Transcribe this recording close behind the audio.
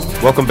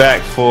Welcome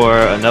back for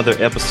another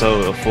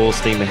episode of Full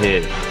Steam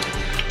Ahead,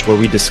 where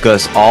we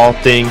discuss all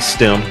things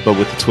STEM, but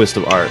with a twist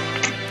of art.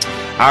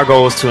 Our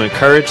goal is to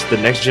encourage the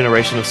next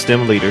generation of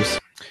STEM leaders,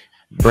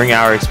 bring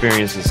our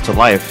experiences to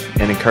life,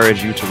 and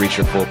encourage you to reach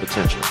your full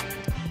potential.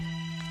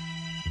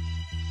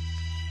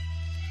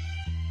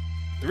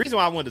 The reason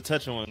why I wanted to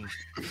touch on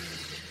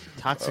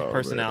toxic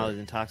personality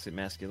and toxic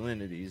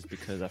masculinity is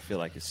because I feel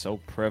like it's so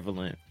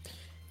prevalent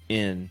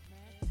in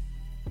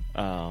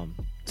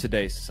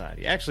today's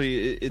society.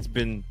 Actually, it's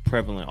been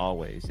prevalent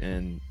always,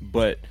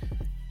 but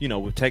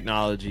with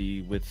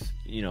technology, with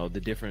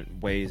the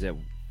different ways that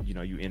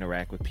you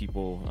interact with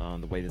people,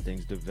 the way that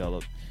things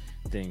develop,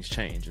 things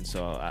change. And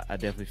so I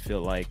definitely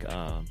feel like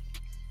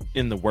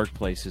in the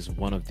workplace is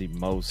one of the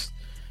most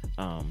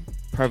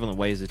prevalent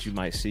ways that you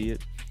might see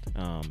it,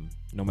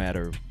 no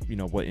matter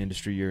what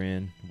industry you're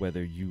in,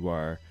 whether you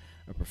are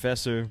a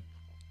professor,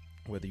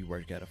 whether you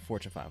work at a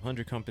Fortune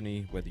 500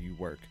 company, whether you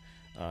work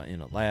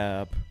in a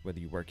lab, whether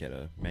you work at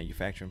a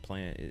manufacturing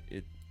plant,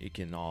 it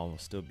can all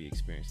still be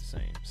experienced the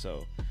same.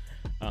 So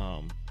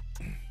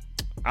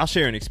I'll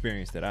share an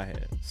experience that I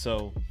had.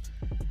 So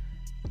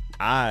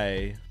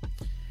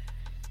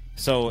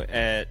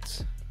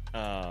at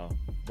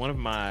one of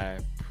my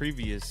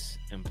previous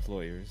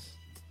employers,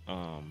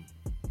 I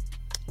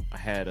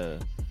had a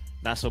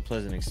not so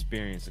pleasant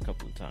experience a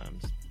couple of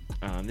times.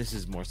 This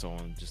is more so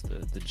on just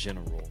the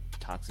general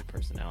toxic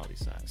personality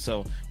side.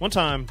 So one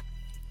time,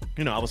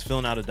 I was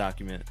filling out a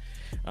document.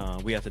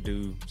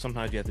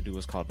 Sometimes you have to do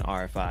what's called an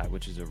RFI,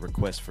 which is a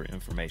request for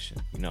information.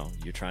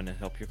 You're trying to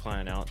help your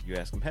client out. You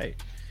ask them, hey,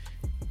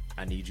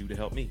 I need you to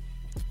help me.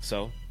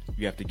 So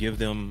you have to give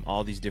them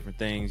all these different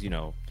things,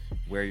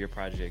 where your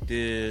project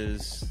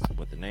is,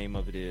 what the name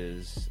of it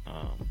is,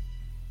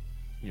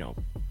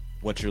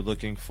 what you're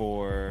looking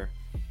for,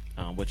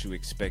 what you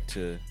expect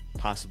to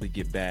possibly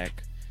get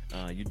back.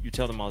 You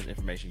tell them all this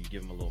information. You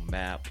give them a little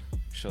map,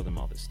 show them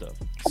all this stuff.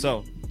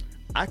 So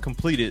I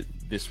completed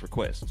this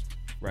request,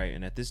 right?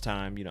 And at this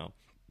time,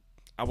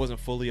 I wasn't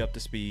fully up to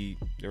speed.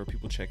 There were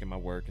people checking my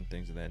work and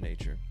things of that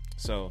nature.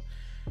 So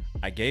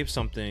I gave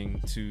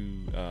something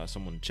to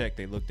someone to check.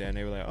 They looked at it and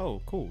they were like,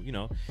 oh, cool,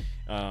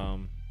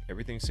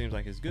 everything seems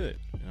like it's good.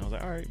 And I was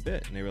like, all right,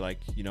 bet. And they were like,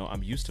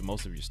 I'm used to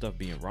most of your stuff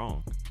being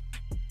wrong.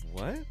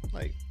 What?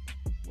 Like,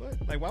 what?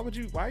 Like,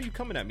 why are you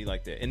coming at me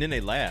like that? And then they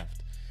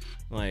laughed.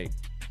 Like,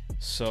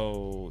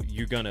 so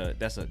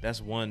that's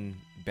one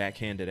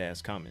backhanded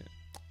ass comment.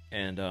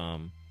 And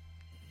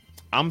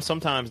I'm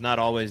sometimes not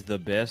always the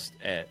best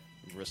at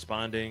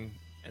responding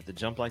at the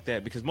jump like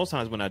that, because most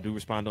times when I do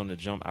respond on the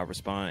jump, I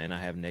respond and I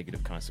have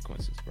negative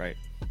consequences, right?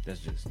 That's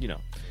just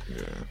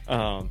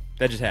that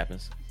just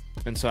happens.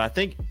 And so I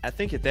think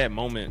at that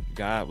moment,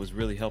 God was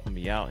really helping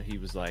me out. He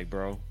was like,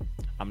 bro,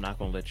 I'm not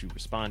gonna let you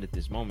respond at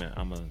this moment.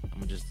 I'm gonna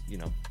just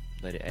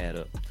let it add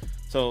up.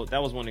 So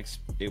that was one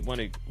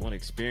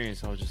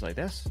experience. I was just like,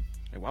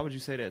 why would you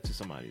say that to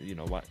somebody?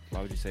 Why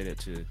would you say that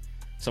to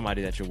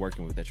somebody that you're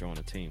working with, that you're on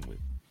a team with?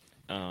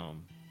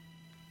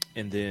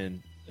 And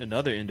then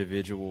another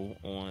individual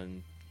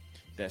on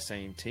that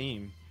same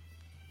team,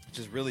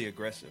 just really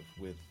aggressive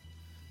with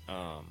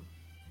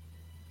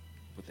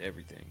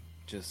everything.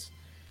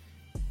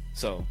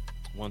 So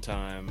one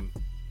time,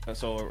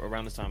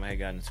 around this time I had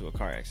gotten into a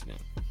car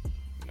accident,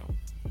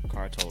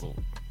 car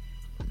totaled.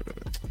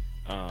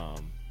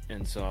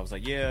 And so I was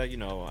like, I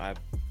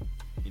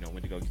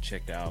went to go get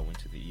checked out, went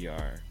to the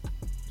ER.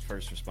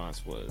 First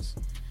response was,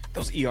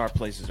 those ER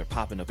places are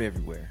popping up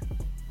everywhere.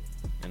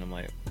 And I'm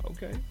like,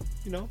 okay,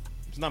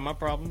 it's not my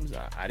problem.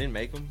 I didn't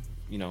make them.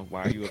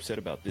 Why are you upset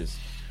about this?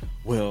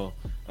 Well,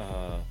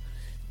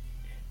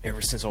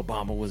 ever since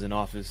Obama was in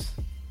office,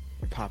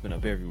 they're popping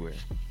up everywhere.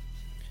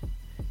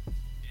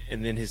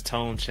 And then his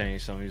tone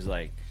changed. So he was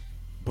like,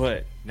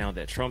 but now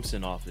that Trump's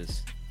in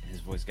office,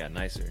 his voice got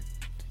nicer.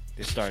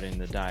 They're starting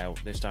to die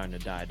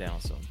down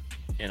some.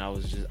 And I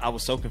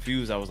was so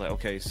confused. I was like,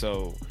 okay,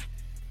 so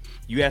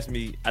you asked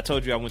me, I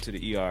told you I went to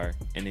the ER,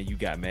 and then you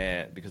got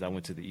mad because I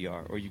went to the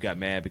ER, or you got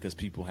mad because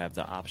people have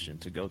the option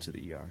to go to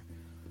the ER.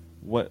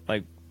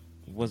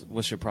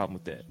 What's your problem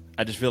with that?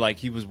 I just feel like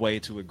he was way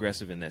too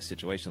aggressive in that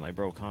situation. Like,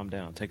 bro, calm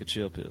down, take a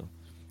chill pill.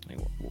 Like,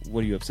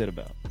 what are you upset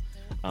about?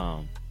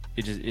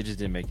 It just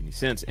didn't make any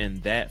sense.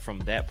 And from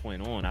that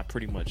point on, I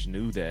pretty much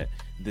knew that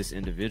this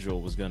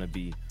individual was going to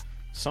be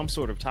some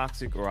sort of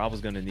toxic, or I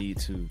was going to need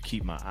to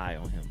keep my eye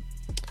on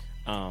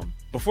him.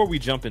 Before we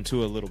jump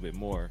into a little bit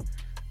more,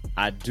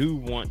 I do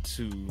want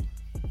to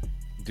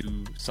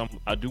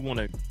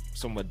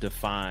somewhat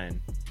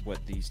define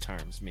what these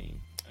terms mean,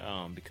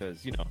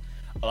 because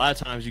a lot of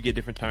times you get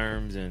different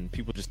terms and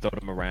people just throw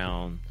them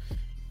around.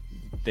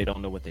 They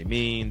don't know what they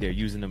mean. They're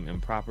using them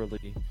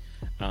improperly.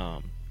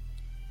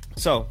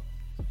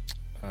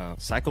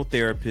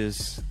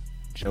 Psychotherapist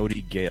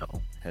Jody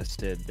Gale has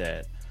said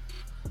that,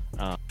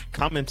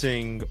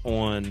 commenting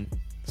on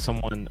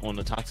someone on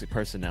a toxic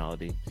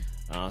personality,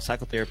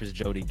 psychotherapist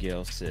Jody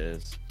Gale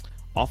says,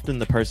 often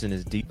the person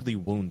is deeply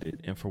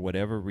wounded, and for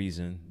whatever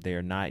reason, they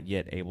are not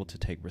yet able to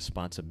take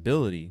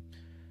responsibility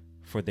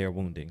for their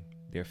wounding.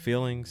 their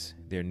feelings,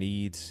 their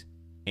needs,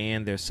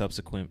 and their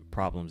subsequent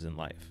problems in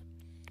life.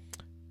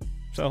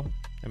 So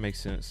that makes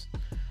sense.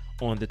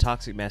 On the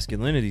toxic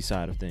masculinity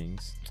side of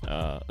things,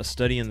 a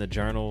study in the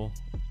Journal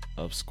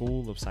of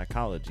School of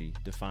Psychology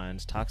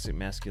defines toxic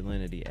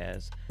masculinity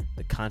as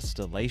the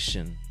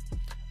constellation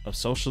of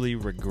socially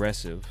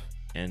regressive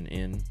and,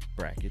 in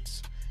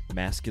brackets,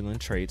 masculine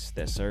traits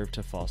that serve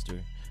to foster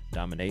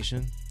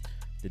domination,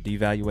 the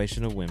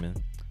devaluation of women,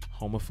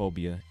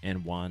 homophobia,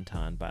 and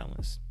wanton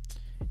violence.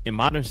 In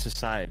modern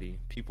society,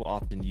 people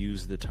often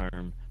use the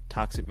term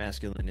toxic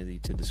masculinity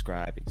to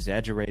describe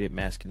exaggerated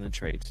masculine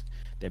traits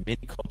that many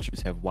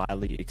cultures have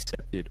widely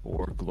accepted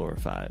or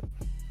glorified.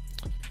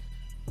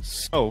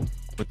 So,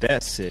 with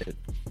that said,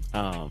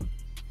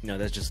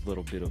 that's just a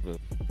little bit of a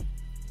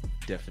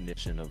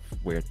definition of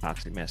where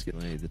toxic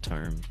masculinity, the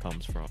term,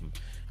 comes from,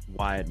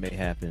 why it may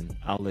happen.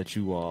 I'll let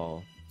you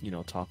all,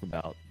 talk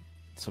about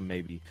some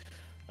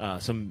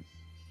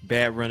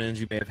bad run-ins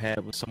you may have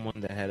had with someone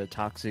that had a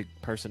toxic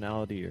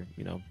personality, or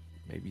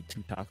maybe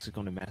too toxic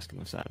on the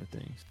masculine side of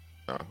things,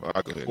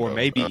 I'll go ahead or and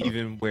maybe go.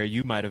 even where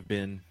you might have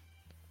been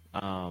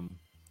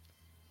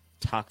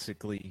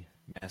toxically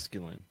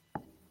masculine,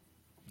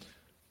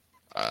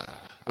 Uh,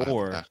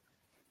 or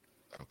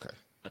okay.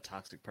 a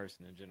toxic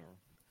person in general,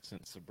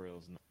 since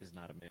Sabril is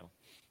not a male.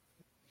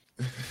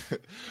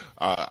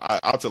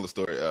 I'll tell a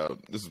story.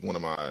 This is one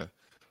of my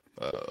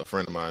a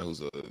friend of mine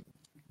who's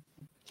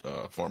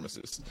a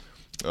pharmacist.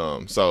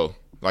 So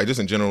like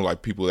just in general,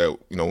 like people that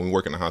when we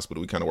work in the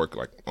hospital, we kind of work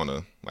like on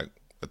a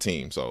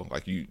team. So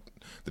like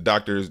the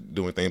doctors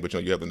doing things, but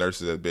you have the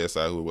nurses at the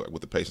bedside who work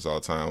with the patients all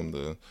the time.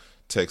 The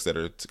techs that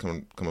are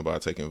coming by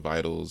taking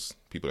vitals,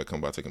 people that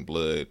come by taking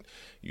blood.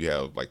 You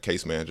have like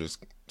case managers,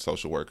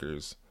 social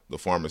workers, the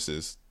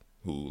pharmacists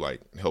who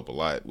like help a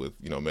lot with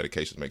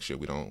medications, make sure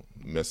we don't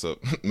mess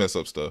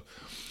up stuff.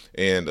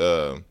 And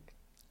I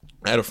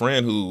had a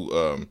friend who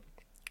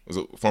was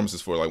a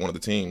pharmacist for like one of the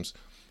teams,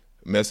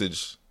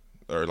 message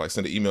or like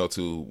send an email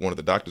to one of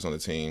the doctors on the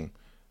team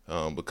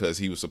because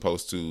he was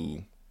supposed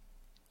to.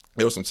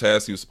 There were some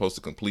tasks he was supposed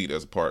to complete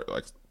as a part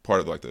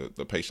of like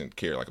the patient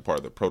care, like a part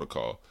of the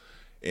protocol.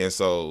 And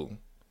so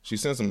she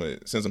sends him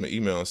an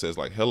email and says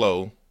like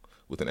hello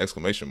with an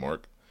exclamation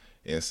mark,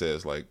 and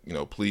says like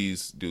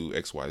please do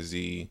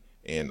XYZ,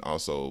 and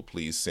also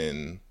please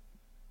send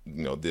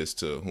this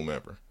to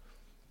whomever.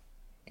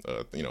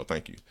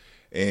 Thank you.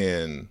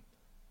 And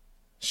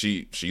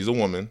she's a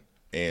woman,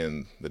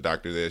 and the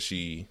doctor that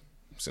she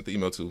sent the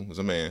email to was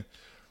a man,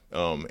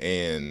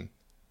 and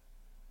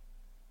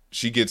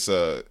she gets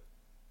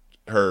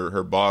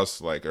her boss,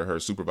 like, or her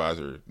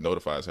supervisor,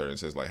 notifies her and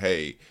says like,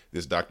 hey,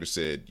 this doctor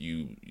said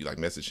you like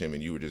messaged him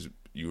and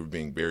you were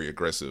being very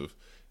aggressive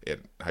at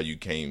how you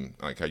came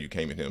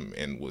at him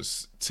and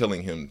was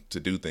telling him to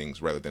do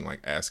things rather than like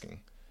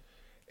asking.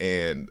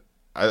 And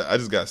I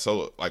just got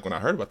so like when I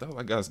heard about that,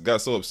 I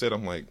got so upset.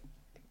 I'm like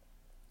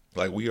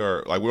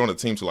we're on a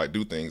team to like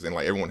do things, and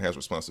like everyone has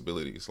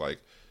responsibilities. Like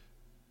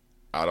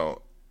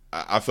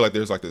I feel like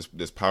there's like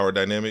this power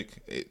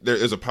dynamic. There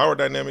is a power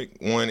dynamic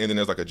one, and then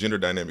there's like a gender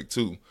dynamic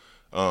too,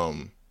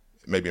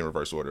 maybe in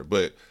reverse order.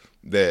 But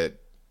that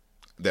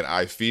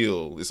I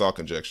feel, it's all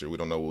conjecture. We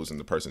don't know what was in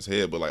the person's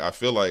head, but like I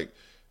feel like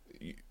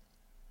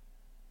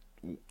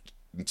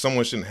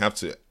someone shouldn't have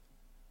to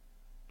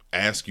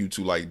ask you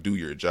to like do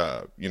your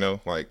job,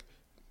 like.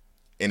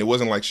 And it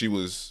wasn't like she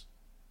was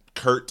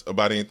curt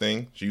about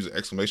anything. She used an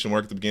exclamation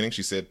mark at the beginning.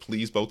 She said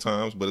please both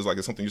times, but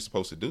it's something you're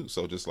supposed to do.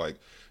 So just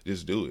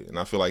do it. And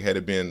I feel like had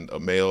it been a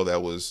male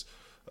that was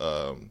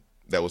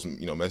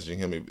messaging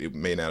him, it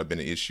may not have been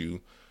an issue.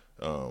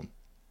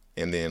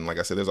 And then like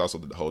I said, there's also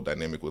the whole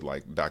dynamic with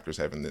like doctors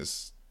having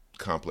this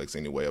complex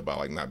anyway about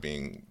like not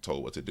being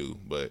told what to do.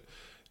 But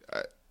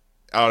I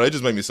don't know, it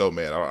just made me so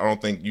mad. I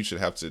don't think you should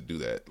have to do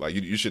that. Like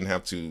you shouldn't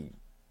have to.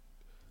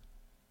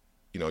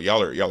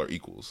 Y'all are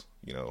equals.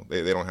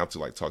 They don't have to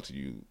like talk to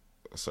you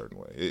a certain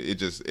way. It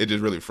just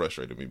really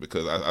frustrated me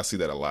because I see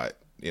that a lot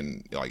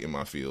in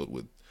my field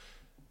with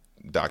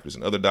doctors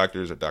and other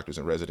doctors, or doctors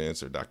and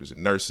residents, or doctors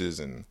and nurses,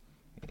 and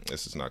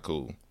this is not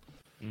cool.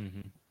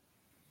 Mm-hmm.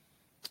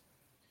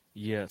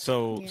 Yeah.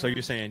 So Yeah.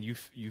 you're saying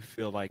you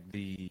feel like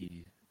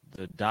the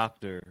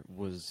doctor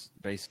was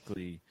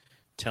basically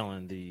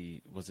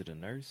telling was it a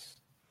nurse?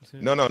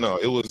 No.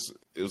 It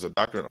was a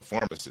doctor and a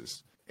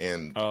pharmacist,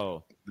 and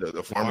Oh, the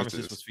the pharmacist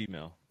pharmacist. was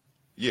female.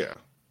 Yeah.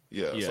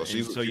 Yeah, So and so you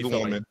she's a felt like,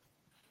 woman.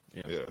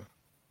 yeah. Yeah.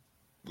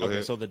 Go Okay,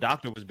 ahead. so the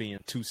doctor was being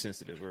too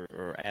sensitive,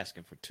 or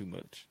asking for too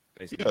much,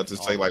 basically. Yeah, to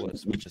All say it like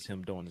was just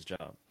him doing his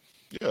job.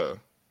 yeah,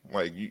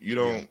 like you Yeah.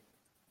 don't.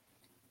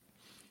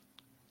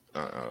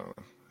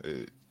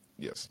 It,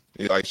 yes,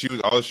 like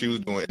all she was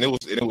doing, and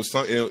it was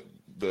something.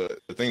 The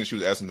thing that she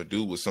was asking him to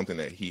do was something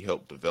that he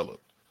helped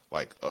develop,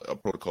 like a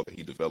protocol that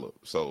he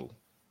developed. So,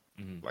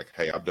 Hmm. like,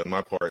 hey, I've done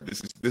my part.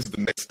 This is the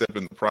next step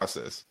in the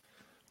process.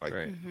 Like,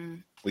 Right. Mm-hmm.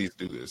 please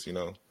do this. So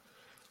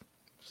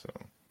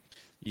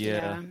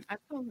Yeah. Yeah, I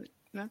feel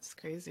that's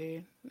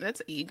crazy.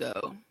 That's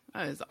ego.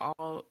 That is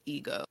all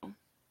ego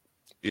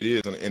it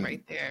is, and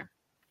right there.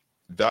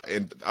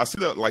 And I see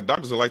that like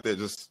doctors are like that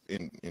just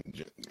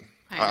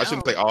I I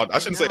shouldn't know. say all. I I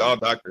shouldn't say all know.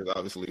 doctors,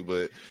 obviously,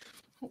 but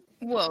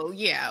Well,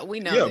 yeah, we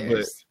know yeah, but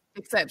there's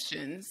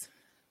exceptions.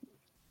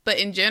 But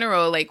in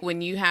general, like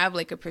when you have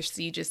like a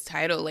prestigious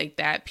title like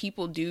that,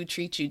 people do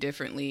treat you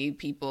differently.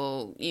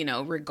 People,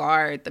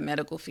 regard the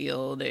medical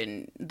field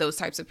and those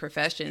types of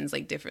professions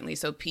like differently.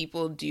 So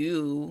people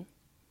do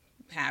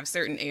have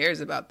certain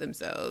airs about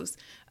themselves.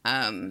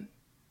 Um,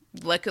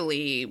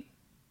 Luckily,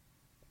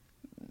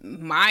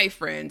 my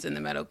friends in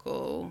the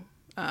medical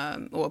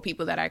or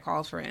people that I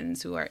call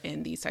friends who are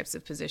in these types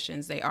of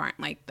positions, they aren't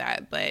like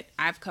that. But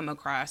I've come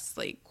across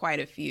like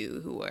quite a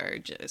few who are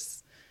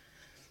just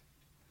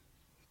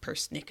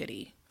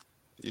persnickety.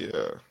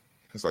 yeah,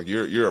 it's like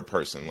you're a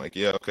person. Like,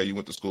 yeah, okay, you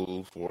went to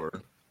school for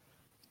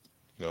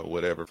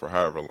whatever for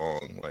however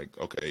long. Like,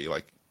 okay,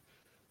 like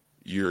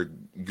you're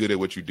good at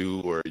what you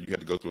do, or you had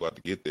to go through a lot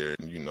to get there,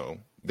 and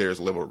there's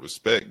a level of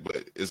respect,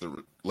 but it's a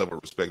level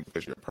of respect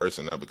because you're a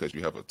person, not because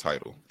you have a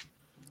title.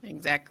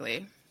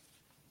 Exactly.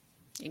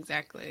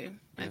 Exactly.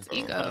 Yeah. That's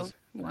ego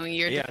when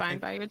you're Yeah, I defined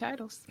think by your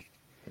titles.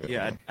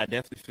 yeah, I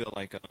definitely feel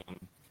like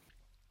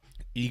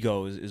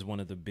ego is one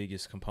of the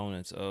biggest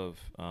components of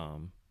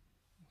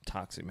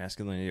toxic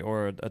masculinity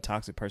or a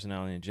toxic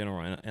personality in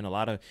general, and a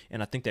lot of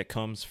and I think that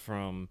comes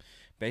from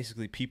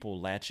basically people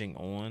latching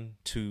on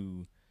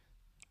to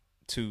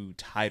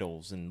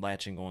titles and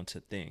latching on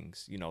to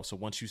things, so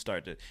once you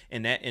start to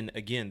and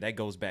again that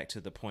goes back to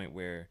the point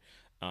where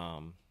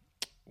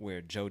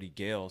Jody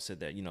Gale said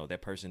that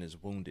that person is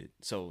wounded,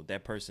 so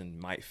that person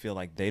might feel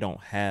like they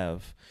don't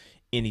have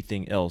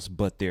anything else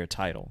but their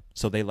title,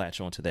 so they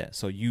latch onto that.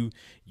 So you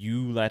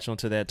latch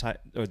onto that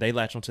title, or they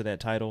latch onto that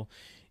title.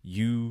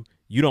 You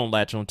don't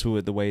latch onto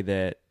it the way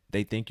that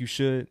they think you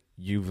should.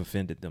 You've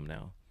offended them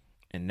now,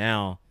 and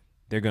now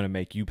they're gonna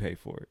make you pay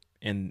for it.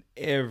 And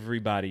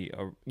everybody,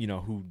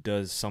 who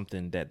does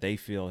something that they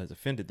feel has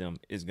offended them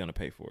is gonna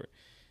pay for it.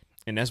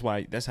 And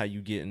that's how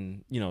you get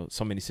in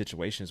so many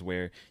situations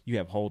where you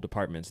have whole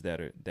departments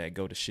that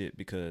go to shit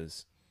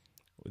because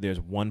there's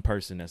one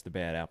person that's the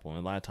bad apple, and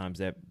a lot of times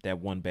that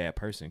one bad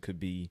person could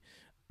be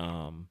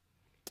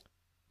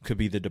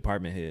the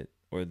department head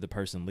or the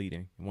person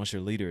leading. And once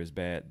your leader is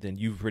bad, then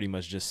you've pretty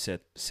much just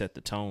set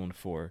the tone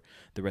for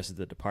the rest of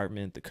the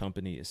department, the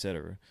company,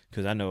 etc.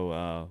 Because I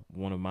know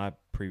one of my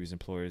previous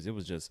employers, it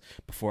was just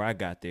before I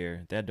got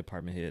there, that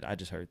department head, I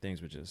just heard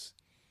things were just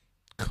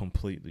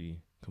completely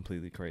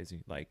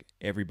crazy. Like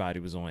everybody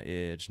was on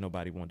edge.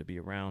 Nobody wanted to be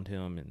around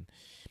him, and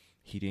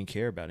he didn't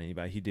care about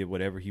anybody. He did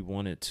whatever he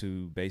wanted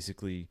to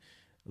basically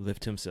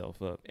lift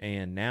himself up.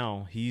 And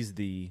now he's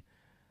the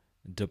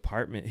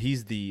department.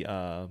 He's the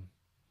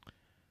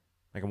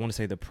like I want to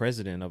say the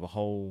president of a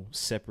whole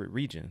separate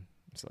region.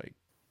 It's like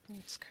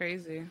It's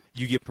crazy.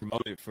 you get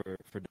promoted for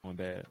doing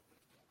bad.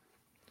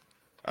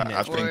 And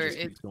I that Or thing think just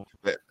it, keeps going.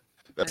 I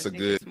that's a think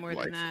good it's more than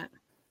like that.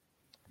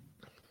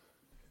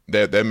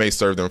 that may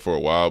serve them for a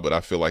while, but I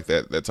feel like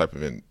that type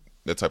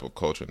of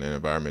culture and that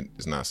environment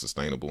is not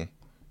sustainable,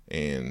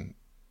 and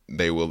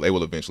they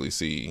will eventually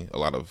see a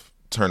lot of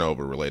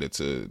turnover related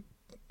to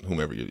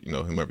whomever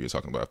you're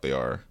talking about if they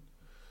are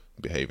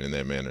behaving in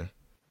that manner.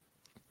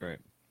 Right.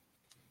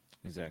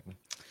 Exactly.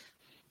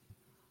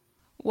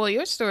 Well,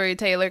 your story,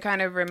 Taylor,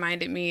 kind of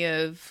reminded me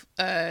of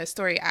a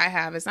story I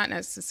have. It's not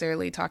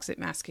necessarily toxic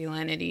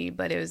masculinity,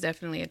 but it was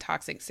definitely a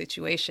toxic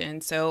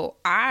situation. So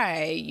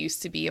I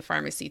used to be a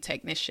pharmacy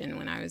technician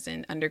when I was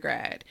in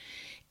undergrad,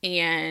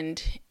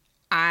 and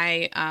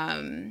I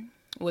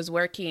was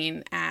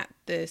working at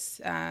this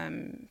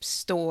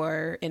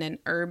store in an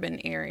urban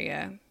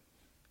area,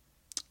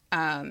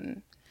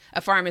 a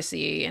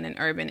pharmacy in an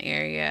urban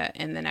area,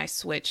 and then I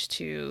switched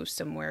to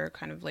somewhere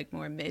kind of like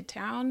more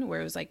midtown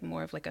where it was like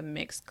more of like a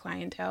mixed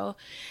clientele.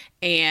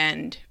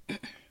 And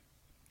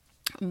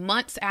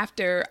months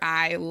after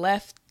I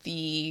left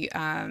the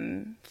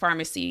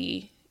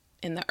pharmacy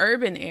in the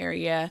urban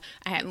area,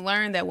 I had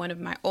learned that one of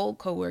my old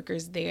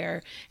coworkers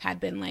there had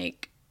been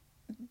like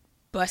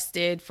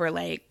busted for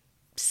like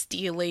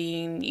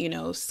stealing,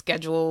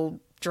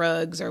 scheduled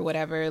drugs or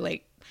whatever.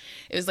 Like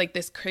it was like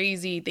this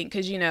crazy thing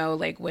because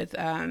like with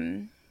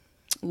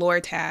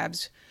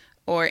Lortabs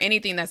or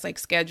anything that's like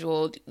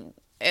scheduled,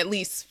 at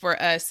least for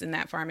us in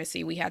that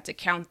pharmacy, we had to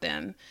count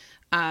them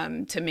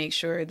to make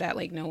sure that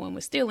like no one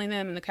was stealing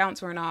them and the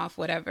counts weren't off,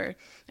 whatever.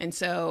 And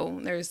so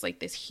there's like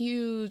this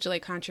huge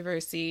like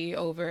controversy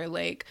over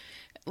like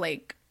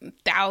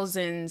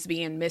thousands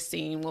being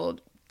missing. Well,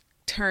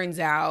 turns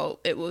out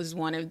it was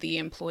one of the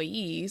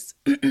employees,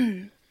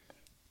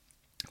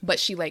 but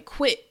she like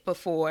quit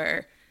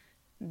before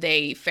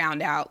they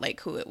found out like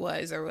who it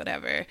was or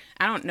whatever.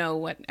 I don't know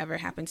what ever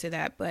happened to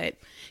that, but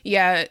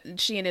yeah,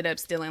 she ended up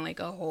stealing like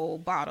a whole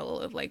bottle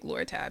of like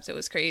Lortabs. It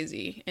was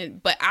crazy.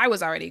 But I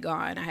was already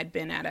gone. I had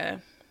been at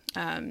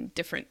a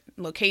different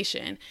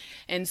location.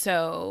 And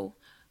so,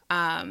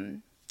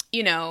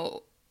 you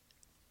know,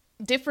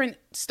 different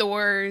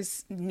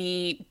stores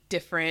need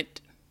different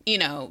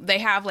they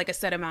have like a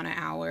set amount of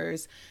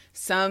hours.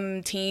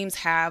 Some teams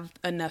have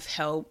enough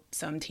help,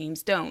 some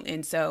teams don't.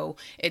 And so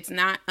it's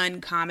not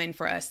uncommon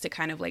for us to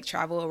kind of like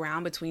travel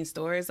around between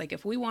stores. Like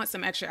if we want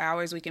some extra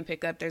hours we can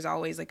pick up, there's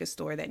always like a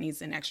store that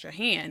needs an extra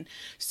hand.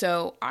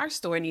 So our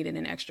store needed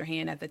an extra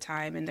hand at the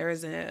time. And there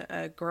was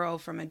a girl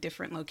from a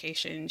different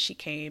location. She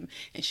came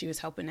and she was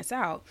helping us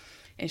out.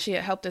 And she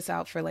had helped us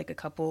out for like a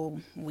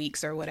couple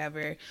weeks or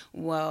whatever.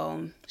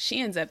 Well,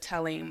 she ends up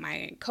telling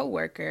my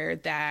coworker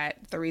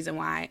that the reason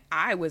why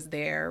I was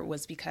there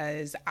was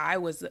because I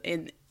was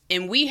in,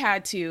 and we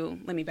had to,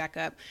 let me back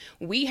up.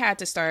 We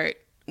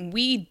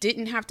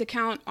didn't have to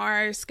count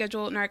our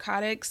scheduled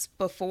narcotics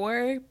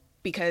before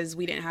because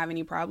we didn't have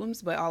any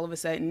problems. But all of a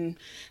sudden,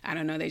 I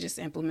don't know, they just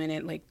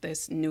implemented like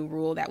this new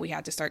rule that we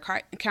had to start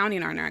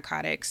counting our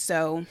narcotics.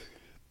 So,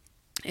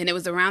 and it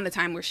was around the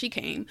time where she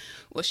came.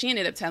 Well, she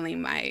ended up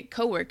telling my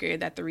coworker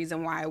that the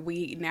reason why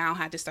we now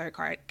had to start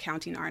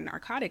counting our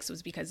narcotics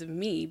was because of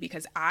me,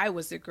 because I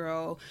was the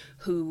girl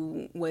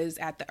who was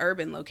at the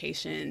urban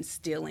location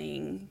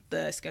stealing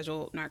the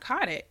scheduled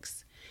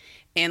narcotics.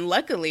 And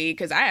luckily,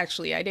 because I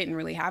didn't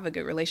really have a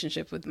good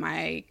relationship with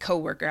my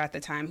coworker at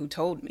the time who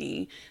told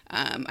me.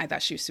 I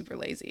thought she was super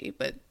lazy,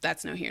 but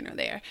that's no here nor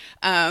there.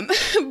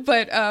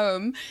 But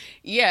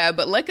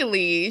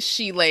luckily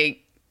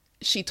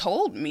she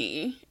told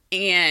me,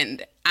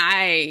 and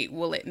I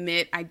will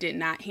admit I did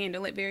not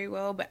handle it very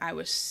well, but I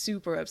was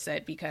super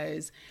upset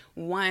because,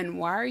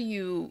 one,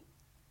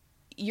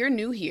 you're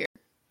new here.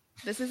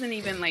 This isn't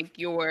even like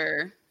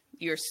your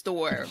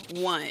store,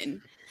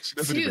 one. She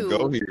doesn't even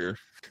go here.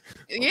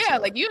 Yeah,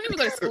 like you don't even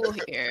go to school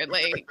here.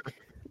 Like,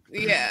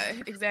 yeah,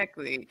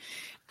 exactly.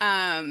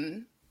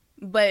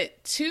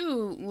 But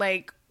two,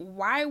 like,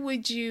 why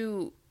would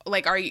you...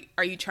 Like,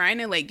 are you trying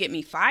to like get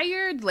me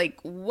fired? Like,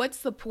 what's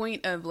the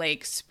point of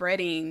like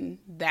spreading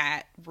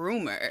that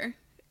rumor?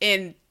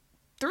 And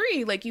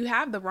three, like you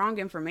have the wrong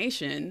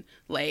information.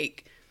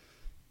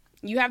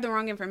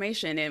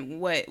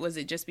 And what was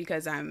it, just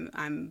because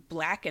I'm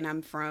Black and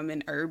I'm from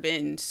an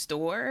urban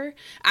store?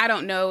 I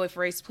don't know if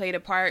race played a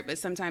part, but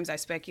sometimes I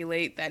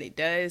speculate that it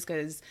does,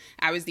 because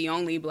I was the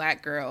only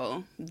Black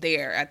girl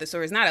there at the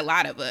store. It's not a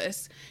lot of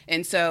us.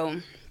 And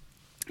so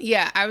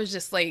yeah, I was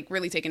just like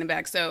really taken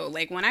aback. So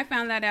like when I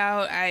found that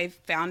out, I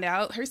found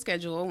out her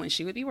schedule when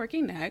she would be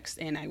working next,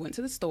 and I went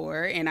to the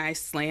store and I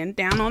slammed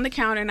down on the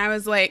counter and I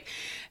was like,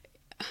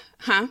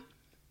 huh?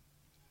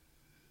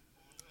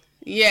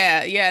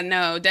 Yeah,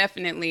 no,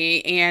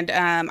 definitely. And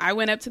I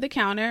went up to the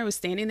counter. I was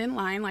standing in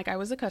line like I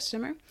was a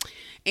customer.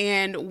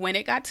 And when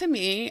it got to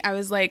me, I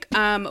was like,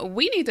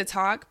 we need to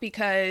talk,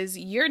 because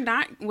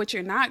what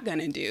you're not going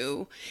to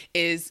do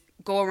is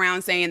go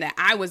around saying that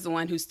I was the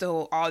one who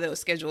stole all those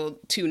Schedule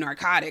II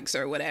narcotics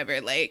or whatever.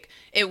 Like,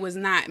 it was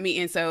not me.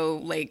 And so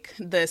like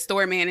the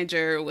store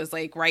manager was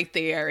like right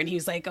there, and he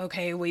was like,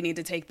 okay, we need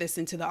to take this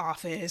into the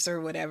office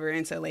or whatever.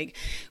 And so like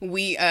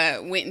we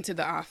went into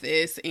the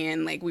office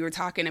and like we were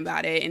talking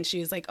about it, and she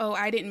was like, oh,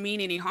 I didn't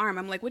mean any harm.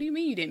 I'm like, what do you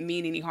mean you didn't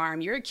mean any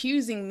harm? You're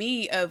accusing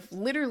me of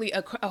literally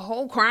a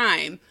whole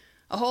crime.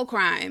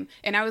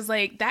 And I was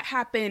like, that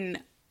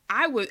happened.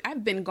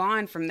 I've been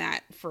gone from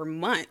that for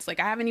months. Like,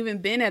 I haven't even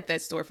been at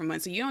that store for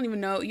months. So you don't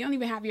even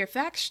have your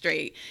facts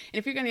straight. And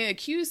if you're going to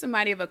accuse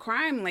somebody of a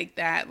crime like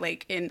that,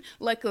 like, and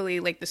luckily,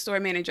 like, the store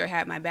manager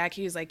had my back.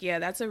 He was like, yeah,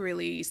 that's a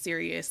really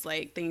serious,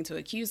 like, thing to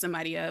accuse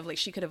somebody of. Like,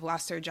 she could have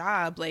lost her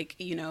job, like,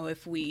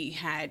 if we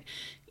had,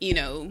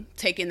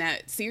 taken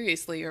that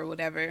seriously or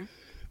whatever.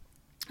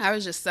 I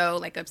was just so,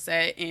 like,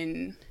 upset.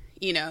 And,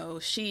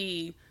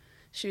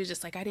 she was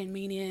just like, I didn't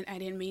mean it. I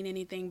didn't mean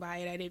anything by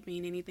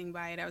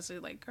it. I was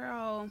like,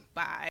 girl,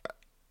 bye.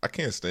 I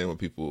can't stand when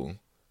people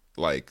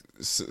like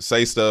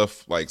say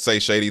stuff, like say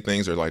shady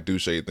things or like do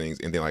shady things,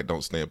 and then like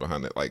don't stand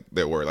behind it, like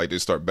that word, like they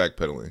start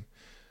backpedaling.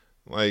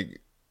 Like,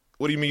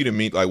 what do you mean you didn't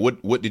mean? Like,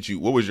 what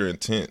was your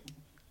intent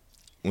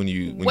when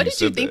you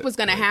think was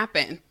going to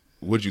happen?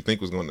 What did you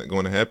think was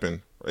going to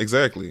happen?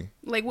 Exactly.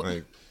 Like,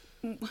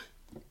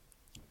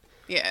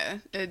 yeah,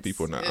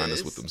 people are not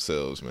honest with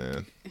themselves,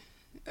 man.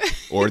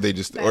 Or they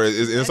just, or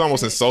it's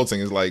almost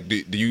insulting. It's like,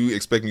 do you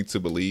expect me to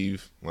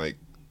believe like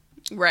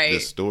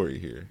this story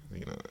here?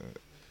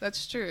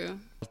 That's true.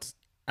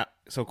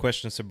 So,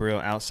 question,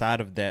 Sabril,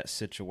 outside of that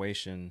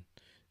situation,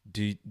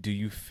 do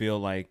you feel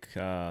like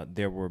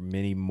there were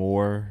many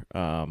more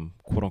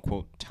quote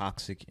unquote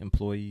toxic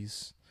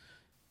employees?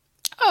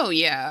 Oh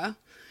yeah,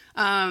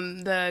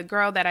 the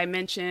girl that I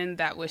mentioned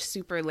that was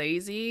super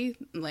lazy,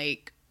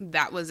 like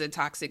that was a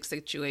toxic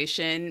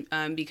situation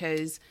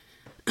because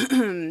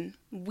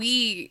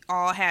we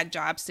all had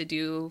jobs to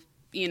do,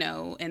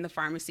 in the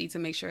pharmacy to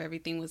make sure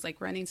everything was like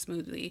running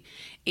smoothly.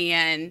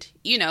 And,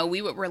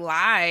 we would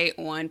rely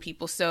on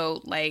people.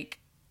 So like,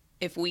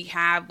 if we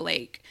have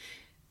like,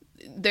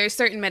 there's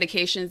certain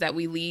medications that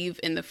we leave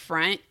in the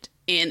front,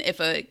 and if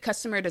a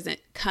customer doesn't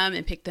come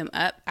and pick them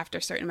up after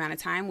a certain amount of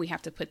time, we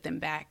have to put them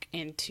back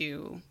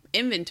into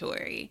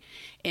inventory.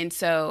 And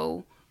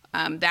so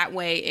that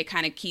way it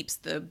kind of keeps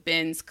the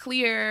bins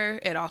clear.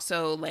 It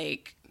also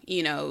like,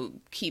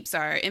 keeps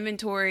our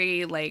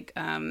inventory like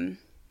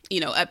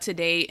up to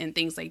date and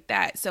things like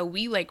that. So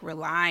we like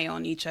rely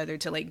on each other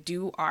to like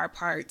do our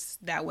parts.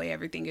 That way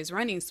everything is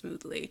running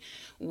smoothly.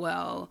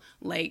 Well,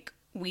 like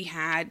we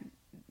had,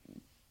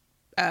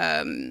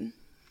 my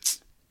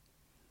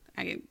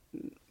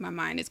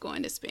mind is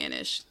going to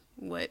Spanish.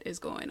 What is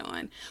going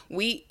on?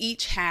 We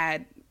each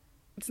had,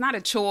 it's not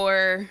a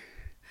chore.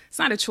 It's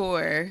not a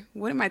chore.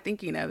 What am I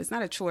thinking of? It's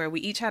not a chore.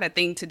 We each had a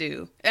thing to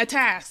do. A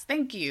task.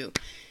 Thank you.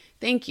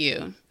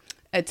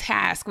 A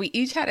task. We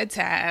each had a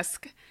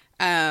task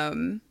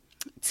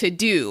to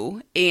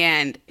do,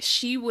 and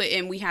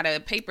we had a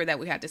paper that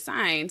we had to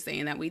sign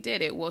saying that we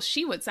did it. Well,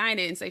 she would sign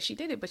it and say she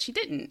did it, but she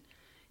didn't.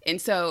 And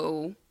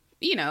so,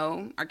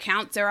 our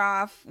counts are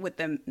off with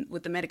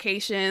the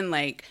medication.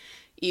 Like,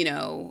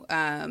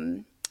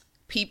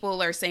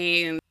 people are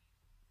saying,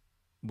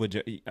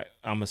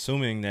 I'm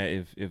assuming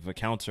that if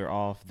accounts are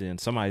off, then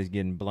somebody's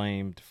getting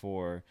blamed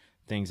for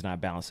things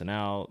not balancing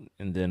out,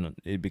 and then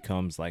it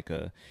becomes like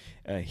a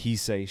he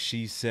say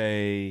she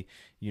say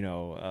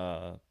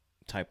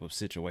type of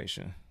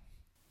situation.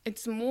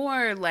 It's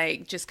more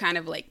like just kind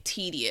of like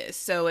tedious.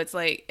 So it's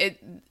like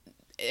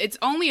it's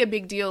only a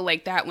big deal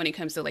like that when it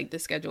comes to like the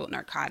scheduled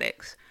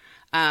narcotics.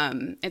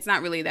 It's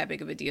not really that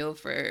big of a deal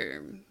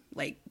for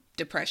like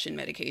depression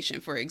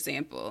medication, for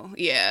example.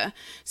 Yeah.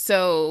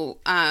 So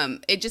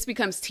it just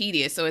becomes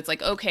tedious. So it's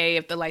like, okay,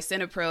 if the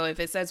lisinopril, if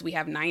it says we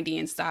have 90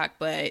 in stock,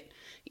 but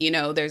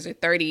there's a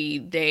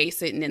 30-day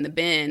sitting in the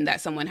bin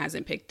that someone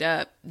hasn't picked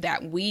up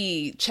that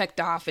we checked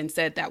off and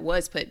said that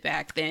was put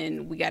back,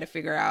 then we got to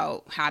figure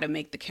out how to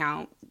make the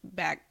count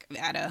back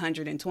at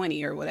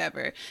 120 or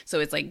whatever. So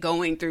it's like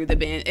going through the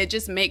bin. It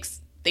just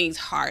makes things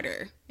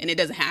harder, and it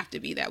doesn't have to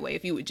be that way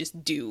if you would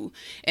just do.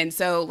 And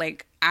so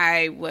like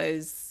I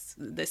was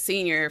the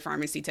senior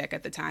pharmacy tech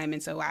at the time,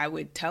 and so I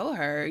would tell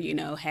her,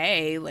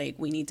 hey, like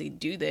we need to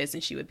do this,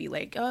 and she would be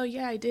like, oh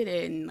yeah, I did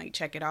it, and like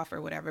check it off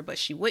or whatever, but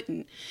she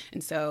wouldn't.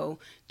 And so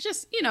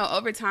just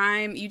over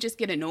time you just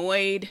get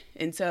annoyed,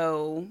 and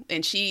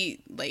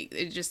she like,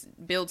 it just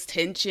builds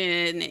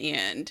tension,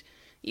 and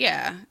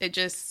yeah, it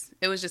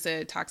was just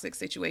a toxic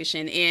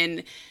situation.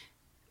 And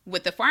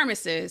with the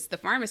pharmacist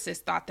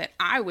thought that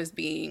I was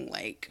being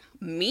like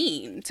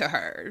mean to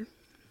her.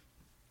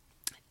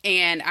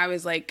 And I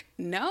was like,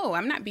 no,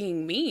 I'm not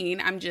being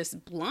mean. I'm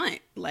just blunt.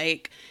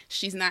 Like,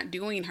 she's not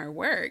doing her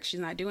work. She's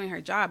not doing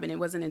her job. And it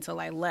wasn't until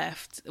I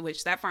left,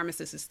 which that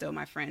pharmacist is still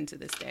my friend to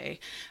this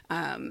day.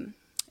 And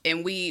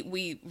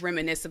we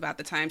reminisce about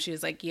the time. She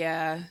was like,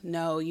 yeah,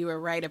 no, you were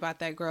right about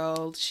that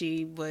girl.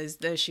 She was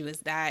this, she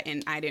was that.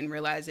 And I didn't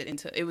realize it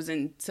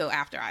until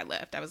after I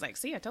left. I was like,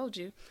 see, I told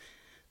you.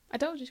 I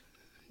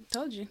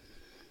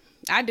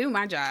do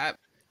my job.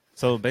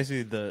 So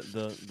basically,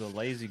 the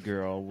lazy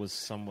girl was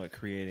somewhat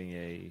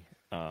creating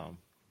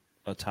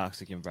a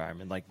toxic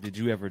environment. Like, did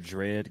you ever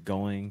dread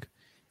going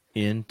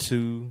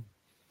into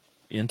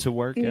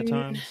work at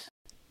times?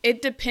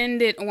 It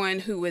depended on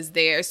who was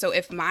there. So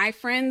if my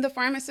friend, the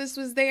pharmacist,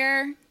 was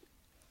there,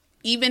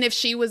 even if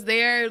she was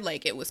there,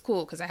 like it was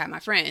cool because I had my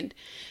friend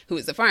who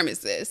was a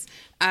pharmacist.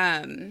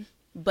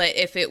 But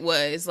if it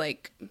was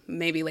like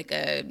maybe like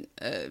a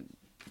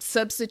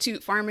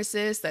substitute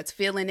pharmacist that's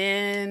filling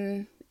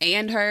in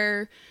and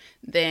her,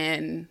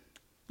 then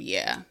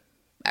yeah,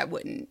 I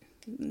wouldn't.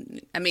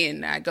 I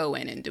mean, I go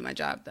in and do my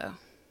job though.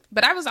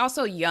 But I was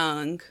also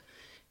young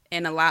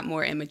and a lot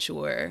more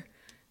immature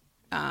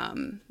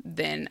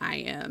than I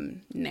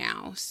am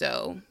now.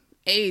 So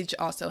age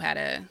also had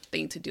a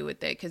thing to do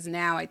with it, because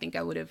now I think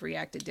I would have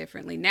reacted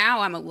differently.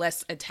 Now I'm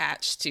less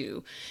attached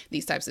to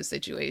these types of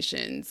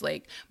situations.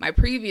 Like my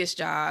previous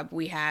job,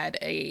 we had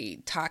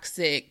it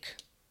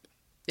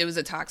was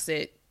a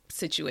toxic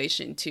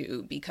situation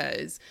too,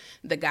 because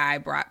the guy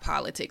brought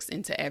politics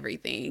into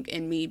everything,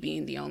 and me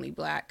being the only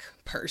Black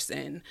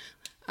person,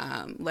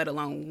 let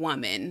alone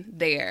woman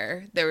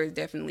there was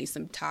definitely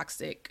some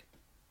toxic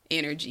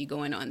energy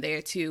going on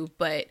there too.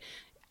 But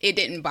it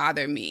didn't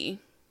bother me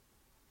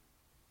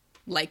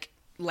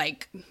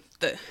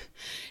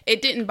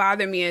it didn't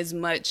bother me as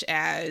much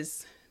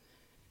as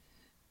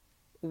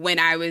when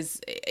I was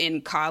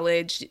in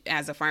college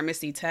as a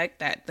pharmacy tech,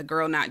 that the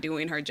girl not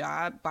doing her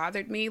job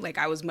bothered me. Like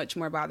I was much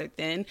more bothered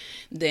then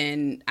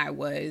than I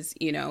was,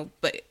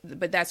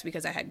 but that's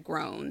because I had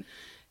grown.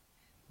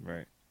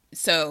 Right.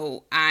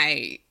 So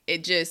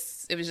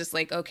it was just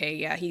like, okay,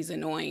 yeah, he's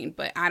annoying,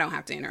 but I don't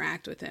have to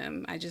interact with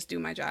him. I just do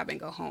my job and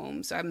go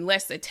home. So I'm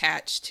less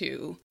attached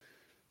to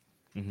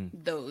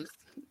those.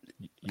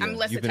 Yeah, I'm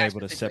less you've been attached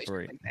able to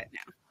separate like that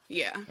now.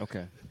 Yeah.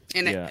 Okay.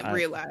 And yeah, I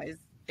realize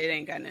it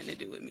ain't got nothing to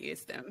do with me.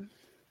 It's them.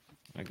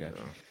 I got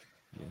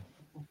you.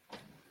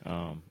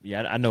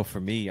 Yeah. I know for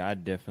me, I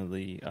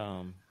definitely,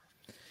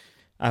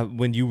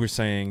 when you were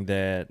saying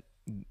that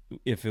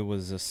if it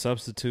was a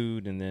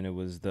substitute and then it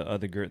was the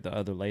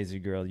other lazy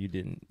girl, you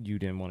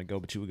didn't want to go,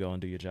 but you would go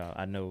and do your job.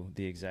 I know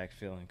the exact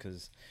feeling,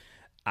 because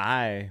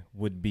I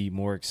would be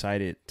more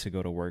excited to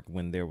go to work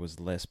when there was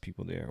less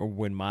people there, or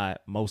when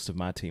most of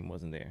my team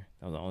wasn't there.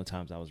 That was the only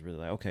times I was really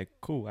like, okay,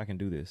 cool, I can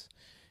do this.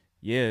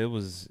 yeah, it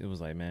was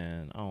like,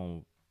 man, I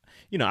don't,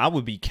 I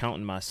would be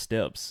counting my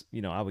steps.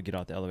 I would get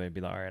off the elevator and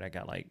be like, all right, I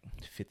got like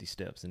 50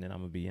 steps, and then I'm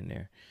gonna be in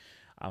there.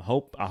 I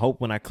hope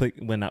when I click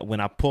when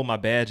I pull my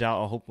badge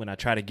out, I hope when I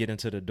try to get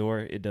into the door,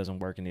 it doesn't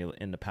work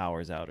and the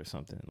power's out or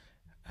something.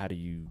 How do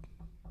you?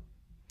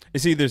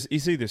 It's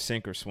either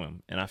sink or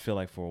swim, and I feel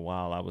like for a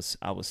while I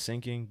was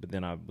sinking, but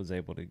then I was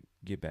able to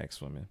get back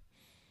swimming.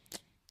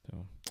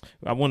 So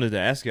I wanted to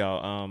ask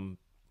y'all.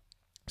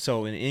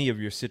 So in any of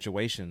your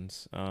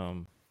situations,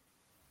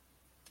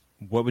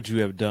 what would you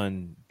have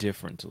done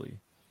differently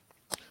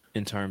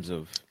in terms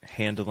of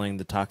handling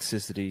the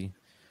toxicity,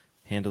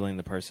 handling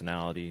the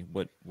personality?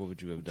 What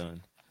would you have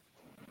done?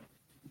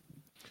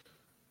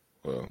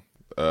 Well,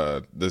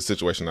 the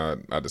situation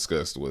I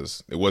discussed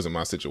it wasn't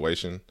my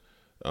situation.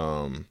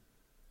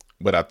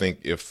 But I think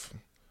if,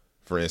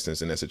 for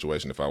instance, in that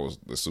situation, if I was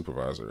the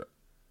supervisor,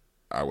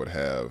 I would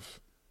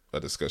have a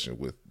discussion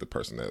with the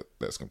person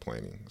that's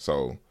complaining.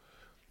 So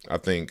I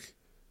think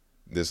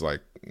this,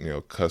 like,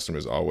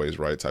 customers always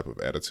right type of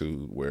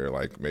attitude where,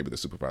 like, maybe the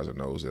supervisor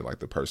knows that, like,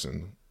 the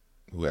person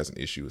who has an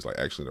issue is, like,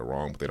 actually the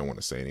wrong, but they don't want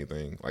to say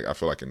anything. Like, I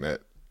feel like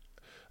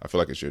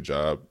it's your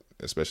job,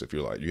 especially if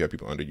you're like, you have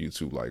people under you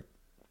to, like,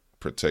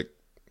 protect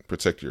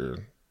your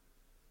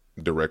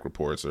direct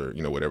reports or,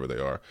 whatever they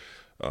are.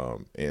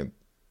 And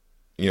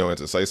and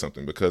to say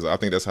something, because I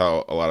think that's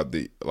how a lot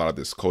of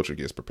this culture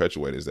gets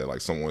perpetuated, is that,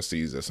 like, someone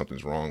sees that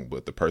something's wrong,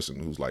 but the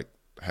person who's, like,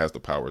 has the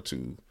power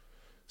to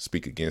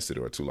speak against it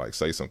or to, like,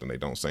 say something, they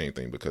don't say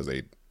anything because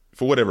they,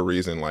 for whatever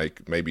reason,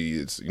 like, maybe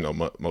it's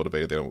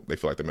motivated, they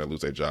feel like they might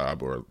lose their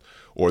job, or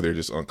they're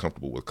just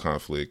uncomfortable with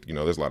conflict.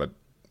 There's a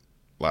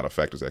lot of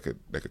factors that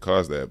could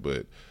cause that,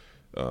 but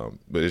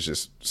it's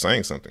just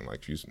saying something.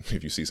 Like,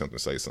 if you see something,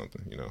 say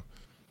something.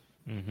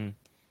 Mm-hmm.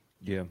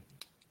 Yeah.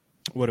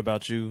 What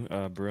about you,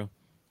 Brill?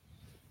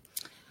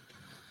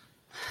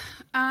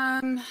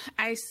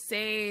 I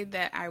say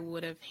that I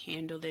would have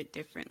handled it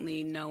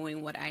differently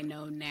knowing what I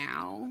know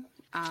now.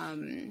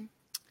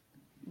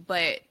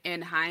 But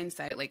in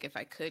hindsight, like, if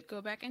I could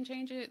go back and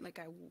change it, like,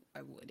 I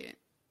wouldn't.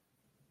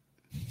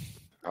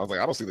 I was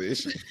like, I don't see the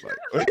issue.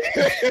 Like,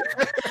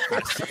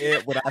 I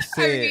said what I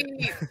said.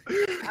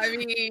 I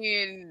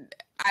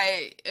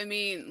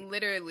mean,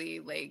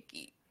 literally, like,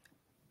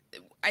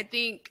 I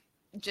think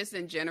just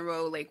in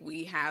general, like,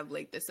 we have,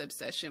 like, this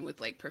obsession with,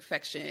 like,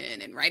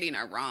 perfection and righting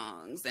our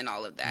wrongs and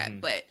all of that.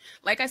 Mm-hmm. But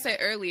like I said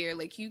earlier,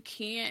 like, you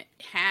can't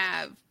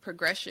have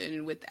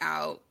progression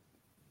without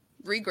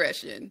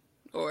regression,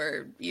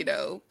 or, you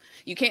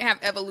can't have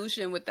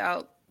evolution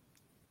without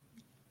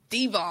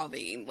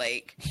devolving.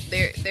 Like,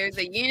 there's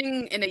a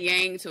yin and a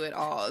yang to it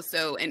all.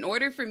 So in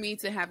order for me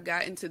to have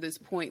gotten to this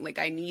point, like,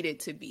 I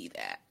needed to be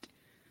that.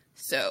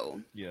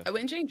 So yeah. I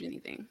wouldn't change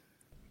anything.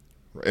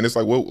 And it's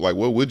like,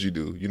 what would you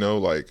do?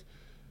 Like,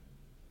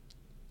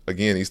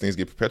 again, these things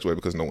get perpetuated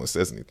because no one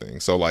says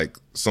anything. So, like,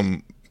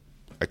 some,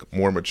 like,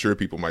 more mature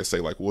people might say,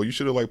 like, well, you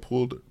should have, like,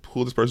 pulled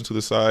this person to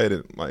the side.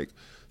 And, like,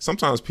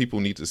 sometimes people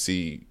need to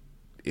see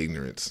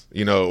ignorance,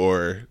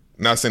 or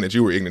not saying that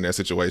you were ignorant in that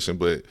situation,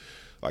 but,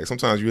 like,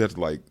 sometimes you have to,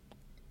 like,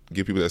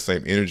 give people that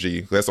same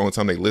energy. That's the only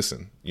time they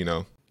listen,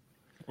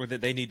 Or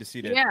that they need to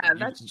see that. Yeah,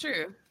 that's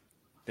true.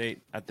 I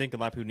think a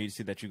lot of people need to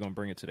see that you're going to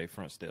bring it to their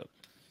front step.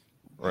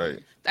 Right.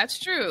 That's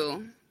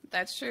true.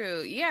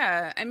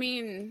 Yeah. I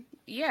mean,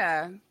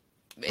 yeah.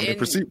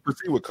 Proceed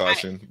with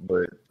caution,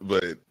 but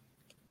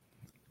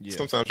yeah.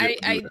 Sometimes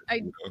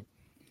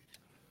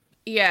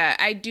yeah,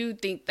 I do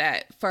think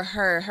that for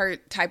her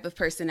type of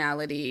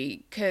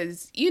personality,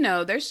 because,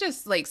 there's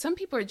just, like, some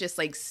people are just,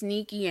 like,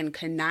 sneaky and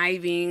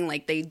conniving,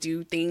 like, they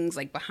do things,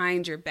 like,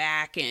 behind your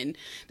back, and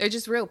they're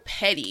just real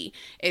petty.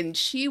 And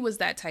she was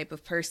that type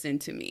of person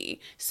to me.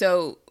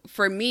 So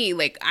for me,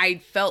 like, I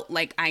felt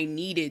like I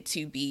needed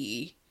to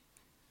be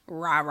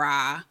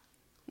rah-rah,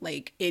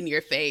 like, in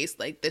your face,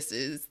 like, this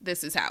is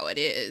how it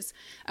is,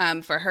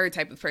 for her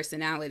type of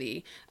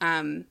personality.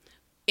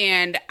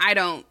 And I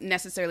don't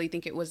necessarily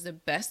think it was the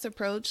best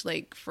approach,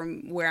 like,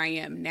 from where I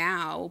am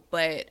now,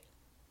 but,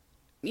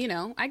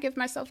 I give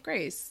myself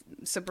grace.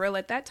 Sabril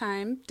at that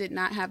time did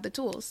not have the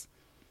tools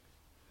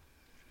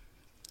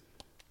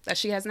that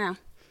she has now.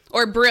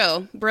 Or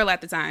Brill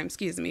at the time,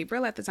 excuse me.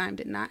 Brill at the time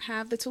did not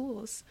have the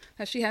tools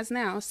that she has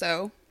now.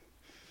 So,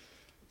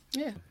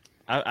 yeah.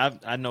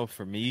 I know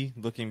for me,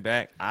 looking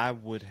back, I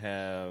would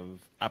have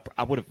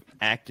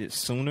acted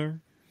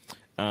sooner.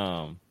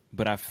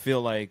 But I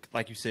feel like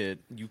you said,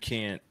 you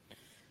can't,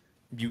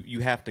 you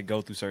have to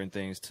go through certain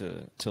things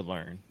to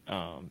learn.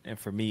 And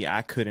for me,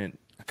 I couldn't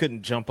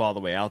jump all the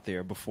way out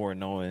there before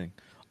knowing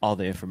all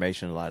the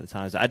information a lot of the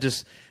times. There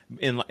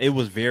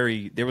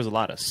was a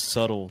lot of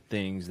subtle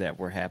things that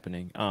were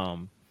happening.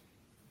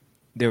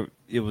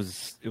 It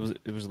was a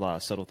lot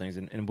of subtle things,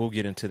 and we'll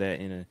get into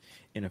that in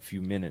a few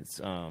minutes,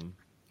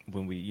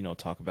 when we,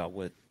 talk about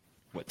what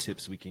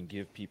tips we can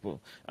give people.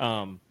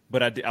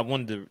 But I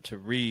wanted to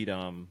read,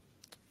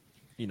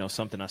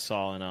 something I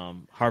saw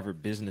in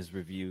Harvard Business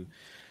Review.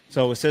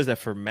 So it says that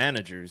for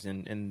managers,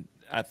 and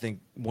I think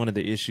one of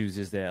the issues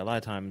is that a lot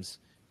of times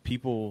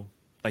people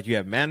like you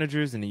have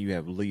managers and then you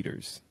have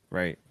leaders,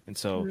 right? And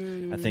so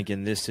I think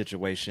in this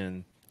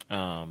situation,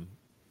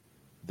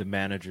 the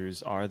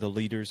managers are the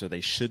leaders, or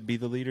they should be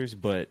the leaders,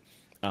 but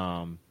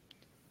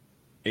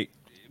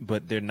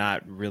but they're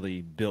not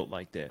really built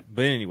like that.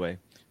 But anyway,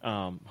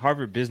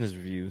 Harvard Business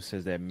Review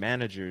says that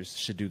managers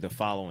should do the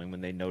following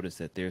when they notice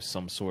that there's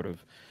some sort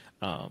of,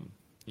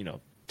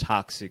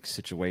 toxic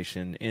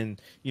situation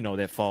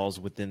that falls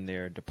within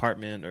their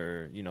department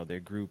or,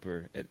 their group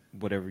or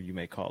whatever you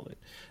may call it.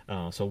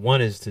 So one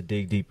is to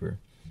dig deeper,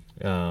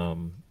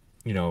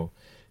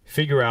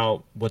 figure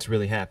out what's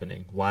really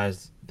happening. Why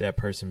is that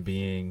person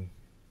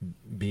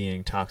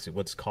being toxic?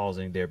 What's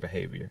causing their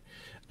behavior?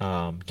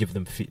 Give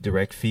them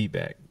direct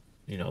feedback.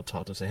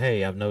 Talk to them, say,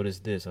 hey, I've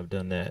noticed this, I've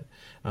done that.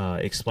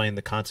 Explain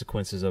the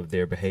consequences of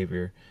their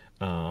behavior.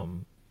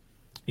 Tell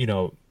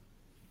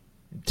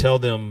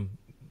them,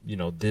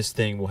 this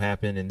thing will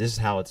happen and this is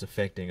how it's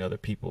affecting other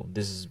people.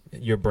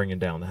 You're bringing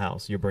down the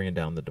house. You're bringing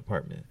down the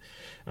department.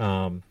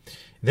 Then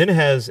it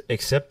has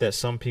accept that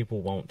some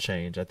people won't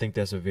change. I think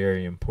that's a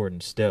very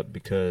important step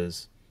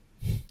because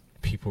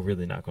people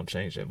really not going to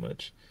change that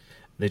much.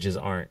 They just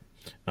aren't.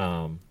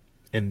 And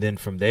then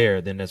from there,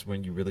 that's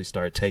when you really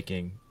start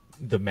taking,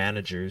 the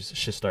managers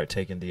should start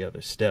taking the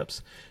other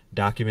steps.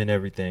 Document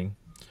everything.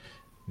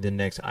 Then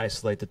next,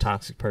 isolate the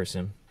toxic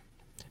person.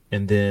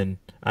 And then,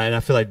 and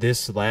I feel like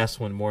this last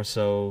one more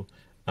so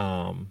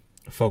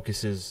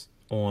focuses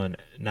on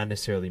not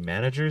necessarily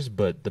managers,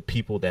 but the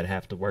people that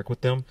have to work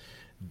with them.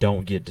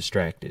 Don't get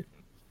distracted.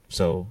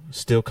 So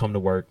still come to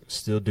work,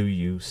 still do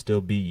you,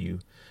 still be you.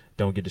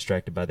 Don't get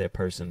distracted by that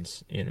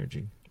person's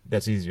energy.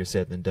 That's easier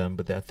said than done,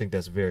 but I think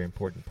that's a very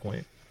important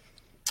point.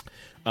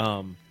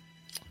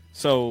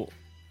 So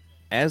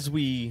as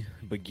we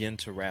begin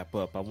to wrap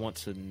up, I want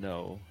to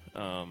know,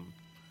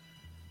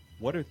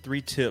 what are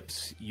 3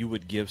 tips you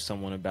would give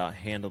someone about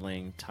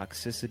handling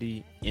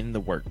toxicity in the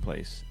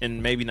workplace?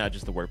 And maybe not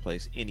just the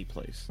workplace, any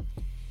place.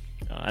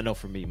 I know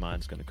for me,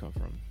 mine's going to come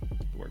from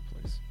the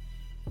workplace.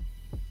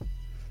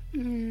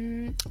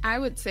 I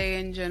would say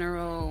in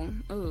general,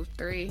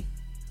 3.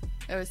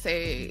 I would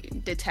say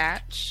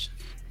detach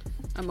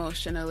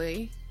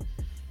emotionally.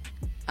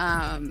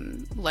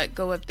 Let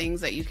go of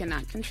things that you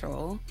cannot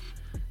control.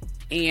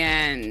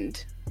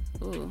 And,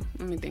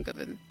 let me think of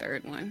the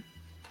third one.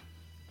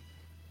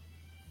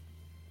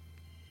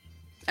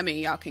 I mean,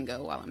 y'all can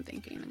go while I'm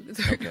thinking of the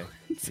third one.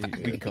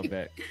 We can come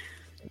back.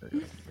 I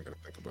gotta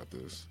think about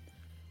this.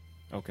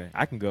 Okay,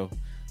 I can go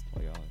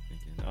while y'all are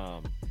thinking.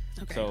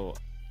 Okay.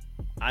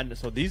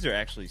 So these are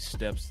actually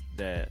steps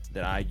that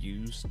I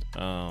used.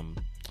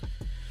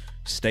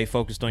 Stay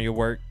focused on your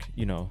work.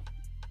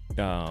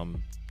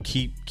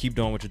 Keep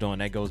doing what you're doing.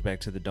 That goes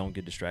back to the don't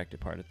get distracted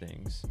part of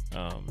things.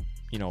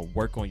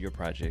 Work on your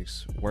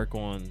projects. Work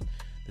on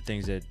the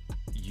things that's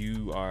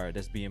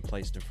being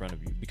placed in front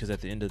of you. Because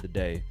at the end of the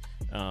day,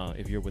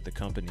 if you're with a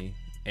company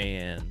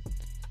and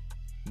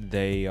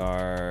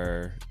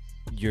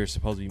you're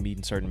supposed to be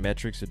meeting certain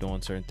metrics or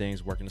doing certain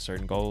things, working to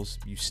certain goals,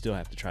 you still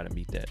have to try to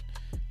meet that,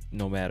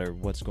 no matter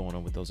what's going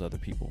on with those other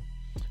people.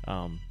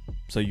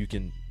 So you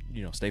can,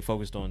 stay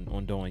focused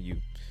on doing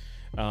you.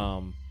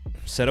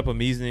 Set up a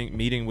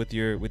meeting with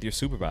your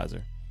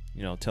supervisor.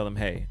 Tell them,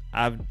 hey,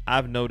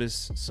 I've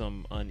noticed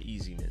some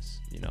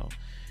uneasiness.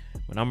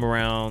 When I'm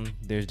around,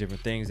 there's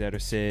different things that are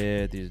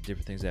said, there's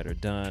different things that are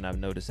done. I've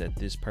noticed that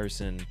this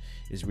person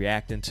is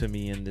reacting to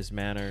me in this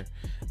manner.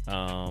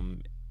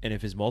 And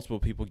if it's multiple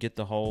people, get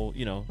the whole,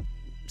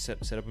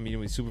 set up a meeting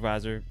with your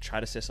supervisor,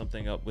 try to set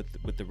something up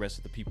with the rest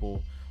of the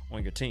people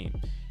on your team.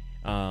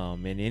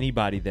 And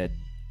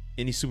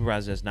any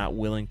supervisor that's not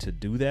willing to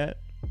do that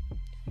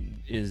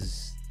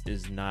is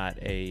not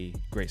a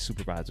great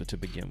supervisor to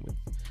begin with.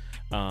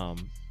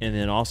 And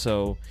then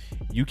also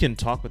you can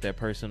talk with that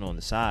person on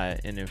the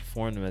side and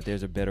inform them that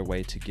there's a better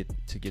way to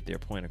get their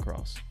point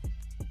across.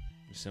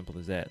 As simple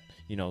as that.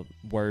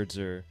 Words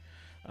are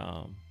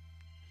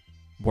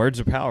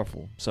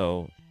powerful.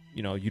 So,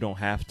 you don't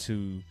have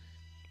to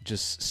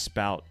just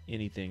spout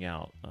anything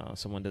out.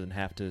 Someone doesn't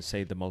have to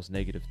say the most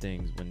negative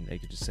things when they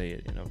could just say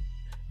it in a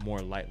more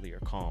lightly or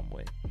calm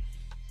way.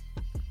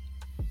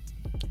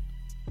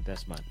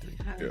 That's my 3.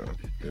 Yeah,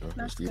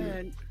 That's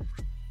good.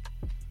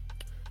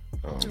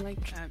 I like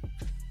that.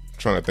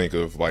 Trying to think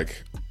of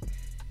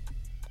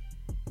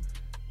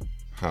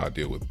how I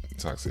deal with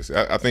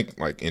toxicity. I think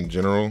in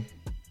general,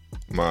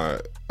 my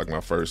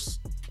first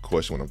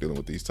question when I'm dealing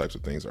with these types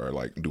of things are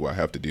do I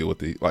have to deal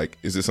with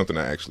is this something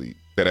that actually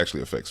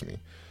affects me?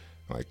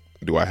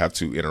 Do I have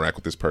to interact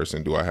with this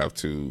person? Do I have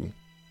to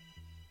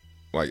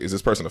is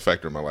this person a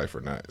factor in my life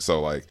or not?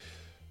 So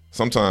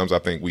sometimes I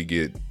think we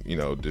get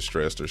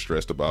distressed or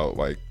stressed about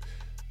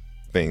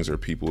things or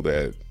people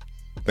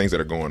things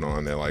that are going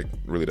on that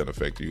really doesn't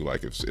affect you.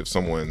 If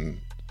someone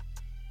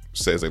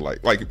says they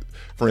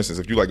for instance,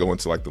 if you go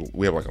into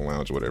we have a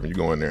lounge or whatever, and you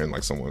go in there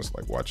and someone's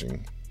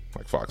watching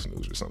Fox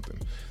News or something,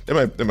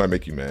 that might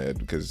make you mad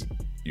because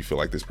you feel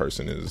like this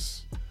person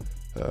is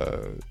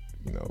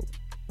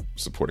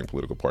supporting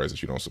political parties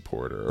that you don't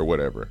support or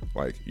whatever.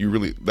 Like,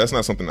 that's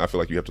not something I feel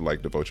like you have to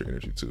like devote your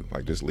energy to.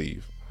 Like, just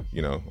leave,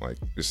 like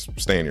just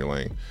stay in your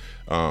lane.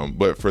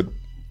 But for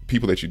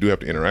people that you do have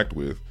to interact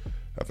with,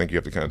 I think you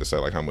have to kind of decide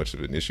like how much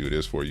of an issue it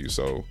is for you.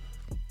 So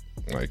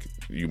like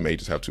you may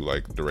just have to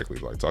like directly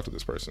like talk to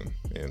this person.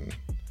 And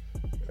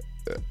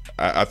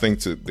I think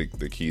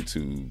the key to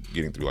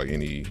getting through like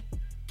any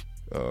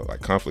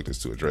like conflict is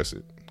to address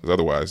it, because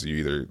otherwise if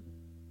you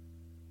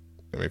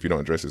don't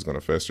address it, it's going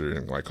to fester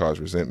and like cause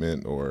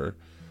resentment, or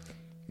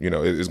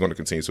it's going to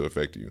continue to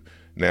affect you.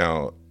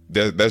 Now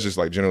that's just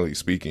like generally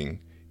speaking.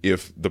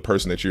 If the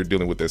person that you're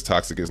dealing with that's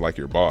toxic is like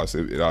your boss,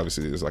 it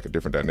obviously is like a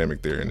different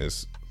dynamic there, and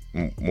it's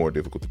more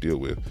difficult to deal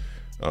with.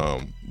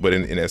 But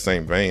in that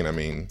same vein, I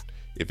mean,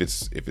 if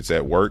it's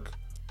at work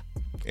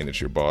and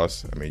it's your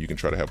boss, I mean, you can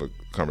try to have a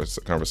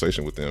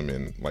conversation with them,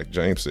 and like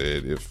James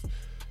said, if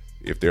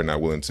they're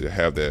not willing to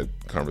have that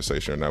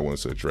conversation or not willing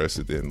to address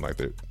it, then like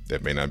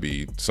that may not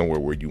be somewhere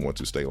where you want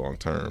to stay long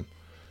term.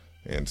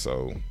 And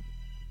so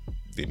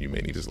then you may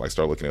need to like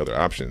start looking at other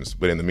options.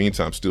 But in the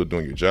meantime, still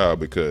doing your job,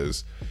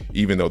 because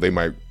even though they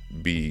might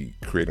be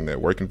creating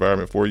that work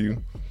environment for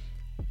you,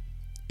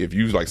 if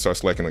you like start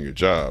slacking on your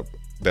job,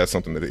 that's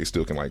something that they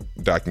still can like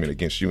document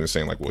against you and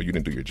saying like, well, you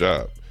didn't do your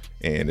job,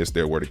 and it's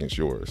their word against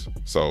yours.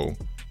 So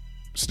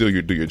still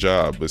you do your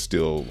job, but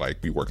still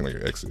like be working on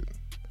your exit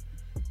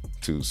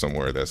to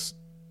somewhere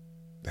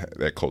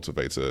that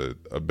cultivates a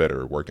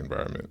better work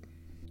environment.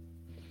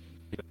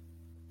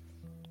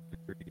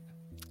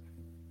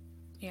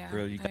 Yeah,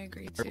 I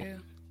agree too.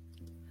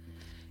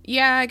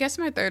 Yeah, I guess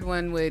my third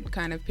one would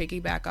kind of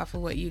piggyback off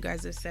of what you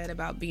guys have said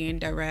about being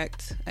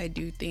direct. I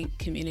do think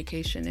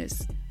communication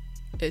is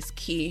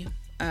key.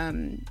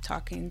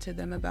 Talking to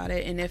them about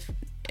it, and if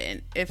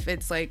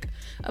it's like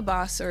a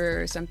boss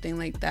or something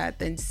like that,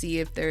 then see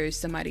if there's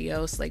somebody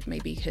else, like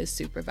maybe his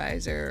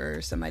supervisor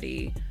or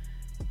somebody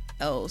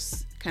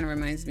else. Kind of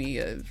reminds me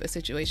of a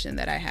situation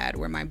that I had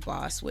where my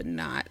boss would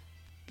not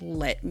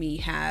let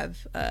me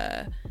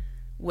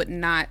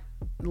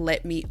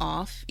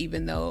off,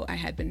 even though I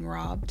had been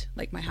robbed,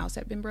 like my house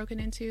had been broken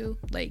into.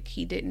 Like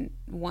he didn't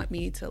want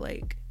me to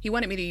he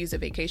wanted me to use a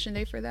vacation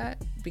day for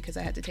that because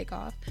I had to take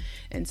off.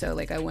 And so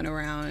like I went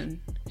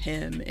around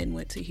him and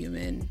went to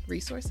human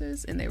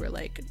resources, and they were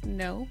like,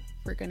 no,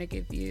 we're going to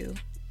give you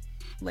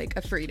like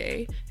a free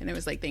day. And it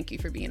was like, thank you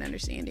for being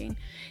understanding.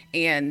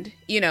 And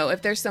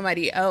if there's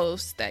somebody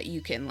else that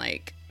you can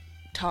like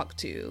talk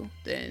to,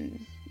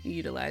 then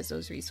utilize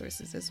those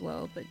resources as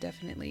well. But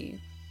definitely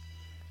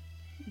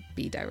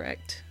be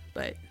direct,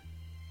 but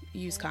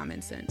use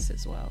common sense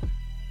as well.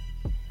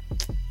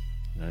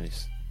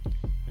 Nice.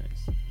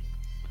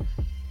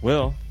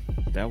 Well,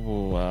 that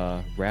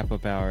will wrap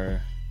up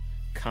our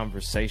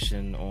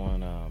conversation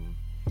on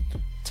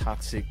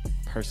toxic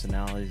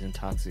personalities and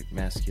toxic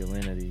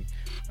masculinity.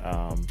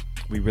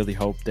 We really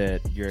hope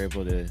that you're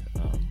able to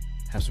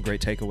have some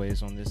great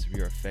takeaways on this. If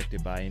you're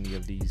affected by either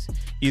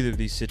of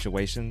these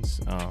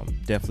situations,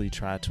 definitely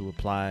try to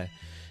apply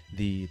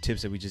the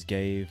tips that we just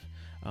gave.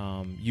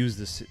 Use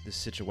the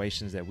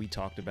situations that we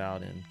talked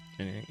about and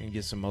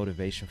get some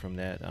motivation from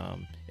that.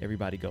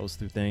 Everybody goes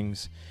through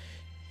things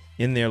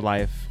in their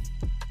life,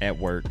 at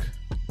work,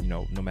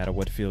 no matter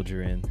what field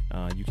you're in.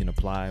 You can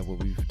apply what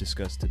we've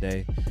discussed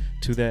today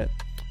to that.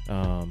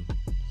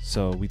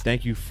 So we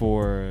thank you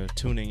for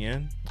tuning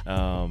in.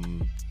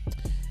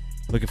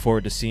 Looking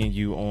forward to seeing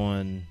you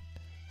on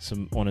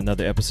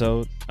another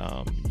episode.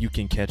 You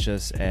can catch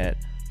us at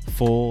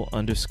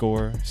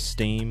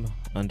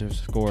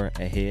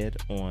full_steam_ahead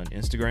on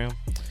Instagram.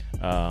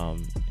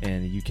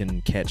 And you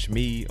can catch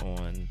me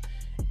on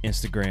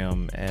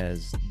Instagram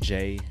as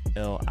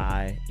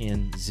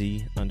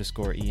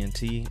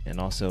JLINZ_ENT, and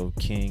also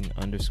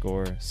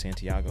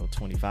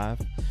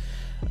King_Santiago25.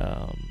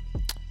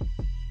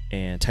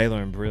 And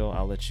Taylor and Brill,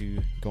 I'll let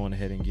you go on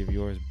ahead and give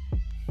yours.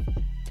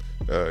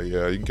 Yeah,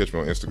 you can catch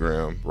me on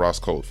Instagram,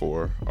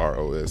 Rosscold4,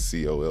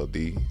 ROSCOLD,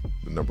 the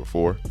number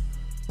 4.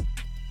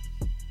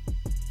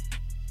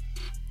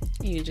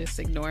 You can just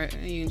ignore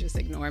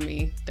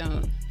me.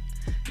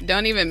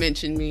 Don't even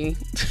mention me.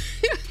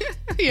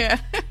 Yeah.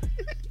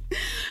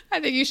 I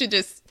think you should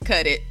just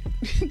cut it.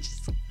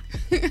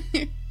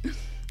 You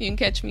can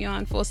catch me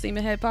on Full Steam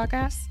Ahead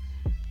podcast.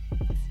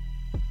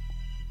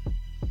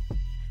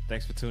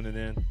 Thanks for tuning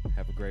in.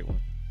 Have a great one.